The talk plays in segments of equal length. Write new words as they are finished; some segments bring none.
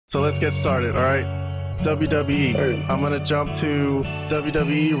So let's get started, all right? WWE. I'm going to jump to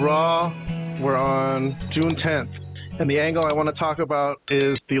WWE Raw. We're on June 10th. And the angle I want to talk about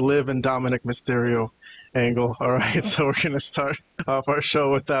is the Liv and Dominik Mysterio angle. All right, so we're going to start off our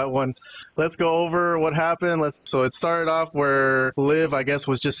show with that one. Let's go over what happened. So it started off where Liv, I guess,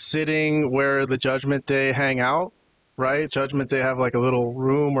 was just sitting where the Judgment Day hang out, right? Judgment Day have like a little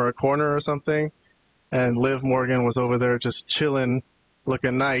room or a corner or something. And Liv Morgan was over there just chilling,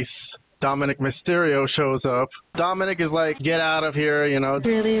 looking nice. Dominik Mysterio shows up. Dominik is like, get out of here, you know.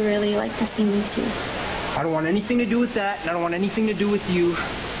 Really like to see me too. I don't want anything to do with that, and I don't want anything to do with you.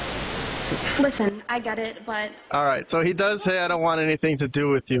 Listen, I get it, but... All right, so he does say, I don't want anything to do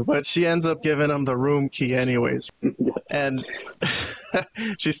with you, but she ends up giving him the room key anyways. And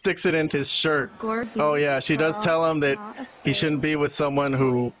she sticks it into his shirt. Oh yeah, she does tell him that he shouldn't be with someone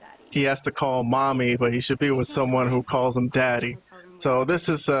who he has to call mommy, but he should be with someone who calls him daddy. So this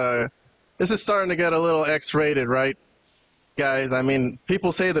is starting to get a little X-rated, right, guys? I mean,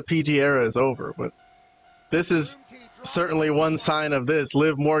 people say the PG era is over, but this is certainly one sign of this.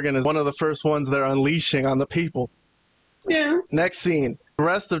 Liv Morgan is one of the first ones they're unleashing on the people. Yeah. Next scene, the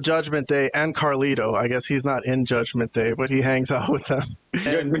rest of Judgment Day and Carlito. I guess he's not in Judgment Day, but he hangs out with them.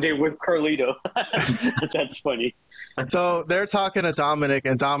 Judgment Day with Carlito. That's funny. So they're talking to Dominik,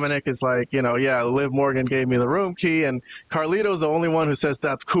 and Dominik is like, you know, yeah, Liv Morgan gave me the room key, and Carlito's the only one who says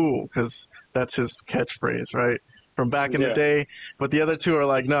that's cool, because that's his catchphrase, right? From back in the day. But the other two are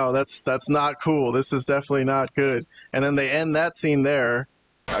like, no, that's not cool. This is definitely not good. And then they end that scene there.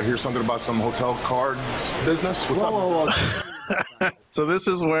 I hear something about some hotel cards business. What's up? So this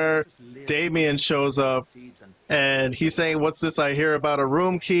is where Damien shows up, and he's saying, what's this I hear about a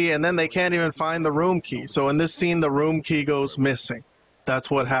room key? And then they can't even find the room key. So in this scene, the room key goes missing. That's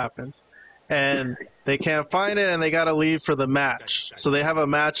what happens. And they can't find it, and they got to leave for the match. So they have a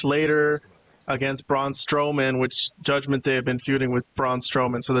match later against Braun Strowman, which Judgment Day have been feuding with Braun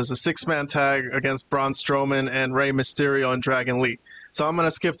Strowman. So there's a 6-man tag against Braun Strowman and Rey Mysterio and Dragon Lee. So I'm going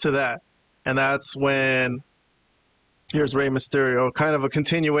to skip to that. And that's when... Here's Rey Mysterio, kind of a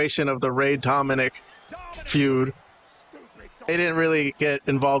continuation of the Rey Dominik feud. They didn't really get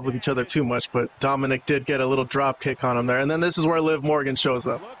involved with each other too much, but Dominik did get a little drop kick on him there. And then this is where Liv Morgan shows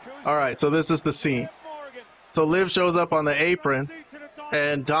up. All right, so this is the scene. So Liv shows up on the apron,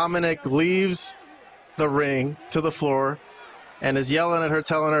 and Dominik leaves the ring to the floor and is yelling at her,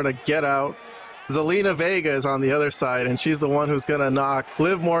 telling her to get out. Zelina Vega is on the other side, and she's the one who's going to knock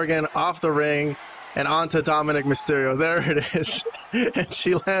Liv Morgan off the ring and onto Dominik Mysterio. There it is. And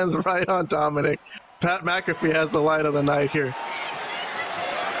she lands right on Dominik. Pat McAfee has the line of the night here.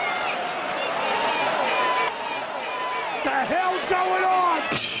 The hell's going on?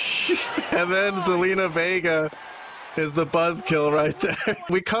 And then Zelina Vega is the buzzkill right there.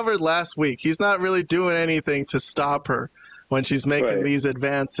 We covered last week. He's not really doing anything to stop her when she's making these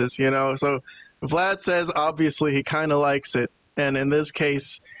advances, you know. So Vlad says obviously he kind of likes it. And in this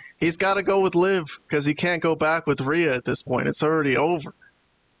case, he's got to go with Liv because he can't go back with Rhea at this point. It's already over.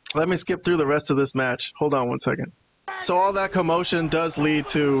 Let me skip through the rest of this match. Hold on one second. So all that commotion does lead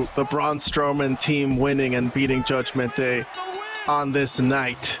to the Braun Strowman team winning and beating Judgment Day on this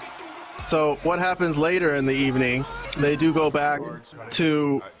night. So what happens later in the evening, they do go back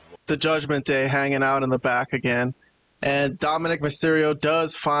to the Judgment Day hanging out in the back again. And Dominik Mysterio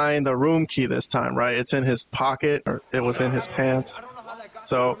does find the room key this time, right? It's in his pocket, or it was in his pants.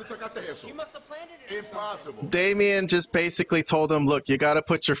 So Damien just basically told him, look, you got to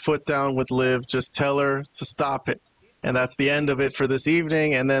put your foot down with Liv. Just tell her to stop it. And that's the end of it for this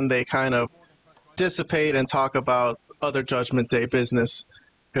evening. And then they kind of dissipate and talk about other Judgment Day business,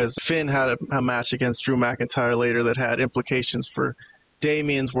 because Finn had a match against Drew McIntyre later that had implications for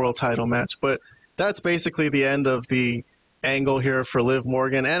Damien's world title match. But that's basically the end of the angle here for Liv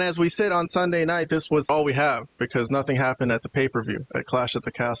Morgan. And as we said on Sunday night, this was all we have, because nothing happened at the pay-per-view at Clash at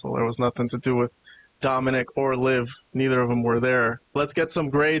the Castle. There was nothing to do with Dominik or Liv. Neither of them were there. Let's get some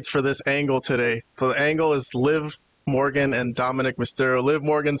grades for this angle today. So the angle is Liv Morgan and Dominik Mysterio. Liv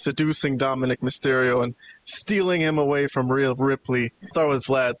Morgan seducing Dominik Mysterio and stealing him away from Rhea Ripley. Start with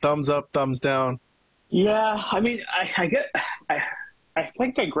Vlad. Thumbs up, thumbs down. Yeah, I mean, I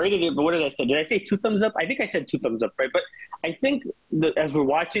think I graded it, but what did I say? Did I say 2 thumbs up? I think I said 2 thumbs up, right? But I think as we're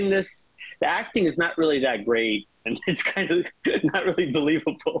watching this, the acting is not really that great, and it's kind of not really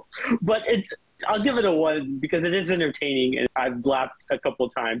believable. But I'll give it a 1 because it is entertaining, and I've laughed a couple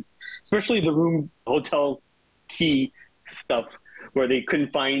of times, especially the room hotel key stuff where they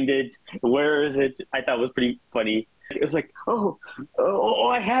couldn't find it. Where is it? I thought was pretty funny. It was like,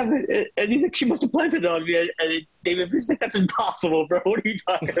 I have it. And he's like, she must have planted it on me. And David was like, that's impossible, bro. What are you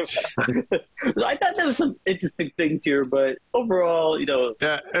talking about? So I thought there was some interesting things here, but overall,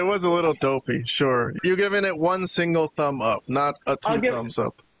 Yeah, it was a little dopey, sure. You giving it one single thumb up, not a two thumbs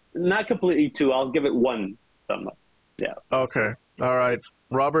up. Not completely two. I'll give it one thumb up. Yeah. Okay. All right.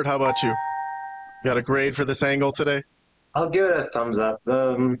 Robert, how about you? Got a grade for this angle today? I'll give it a thumbs up.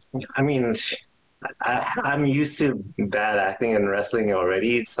 I mean, I'm used to bad acting in wrestling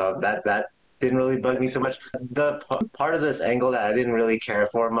already, so that didn't really bug me so much. The part of this angle that I didn't really care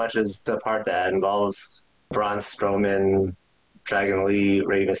for much is the part that involves Braun Strowman, Dragon Lee,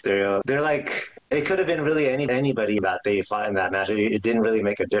 Rey Mysterio. They're like, it could have been really anybody that they fought in that match. It didn't really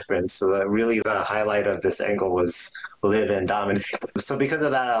make a difference. So really the highlight of this angle was Liv and Dominik. So because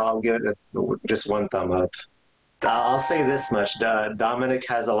of that, I'll give it just one thumb up. I'll say this much. Dominik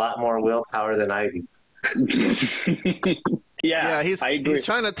has a lot more willpower than I do. Yeah, he's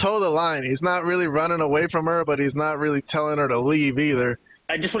trying to toe the line. He's not really running away from her, but he's not really telling her to leave either.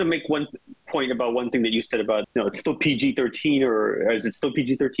 I just want to make one point about one thing that you said about, it's still PG-13 or is it still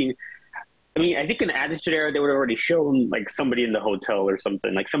PG-13? I mean, I think in the Attitude Era, they would have already shown like somebody in the hotel or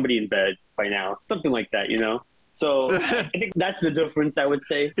something, like somebody in bed by now, something like that, So I think that's the difference, I would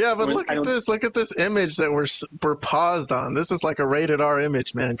say. Yeah, but look at this. Look at this image that we're paused on. This is like a rated R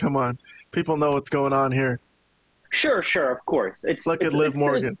image, man. Come on. People know what's going on here. Sure, of course. Look at Liv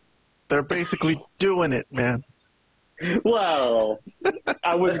Morgan. They're basically doing it, man. Well,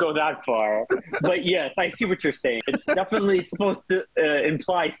 I wouldn't go that far. But yes, I see what you're saying. It's definitely supposed to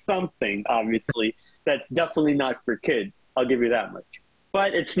imply something, obviously, that's definitely not for kids. I'll give you that much.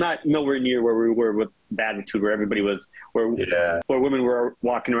 But it's not nowhere near where we were with the Attitude, where everybody was, where women were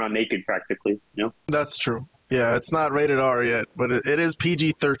walking around naked practically, That's true. Yeah, it's not rated R yet, but it is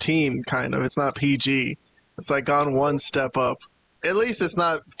PG-13 kind of. It's not PG. It's like gone one step up. At least it's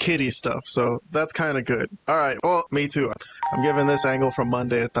not kiddie stuff, so that's kind of good. All right, well, me too. I'm giving this angle from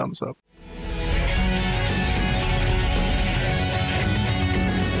Monday a thumbs up.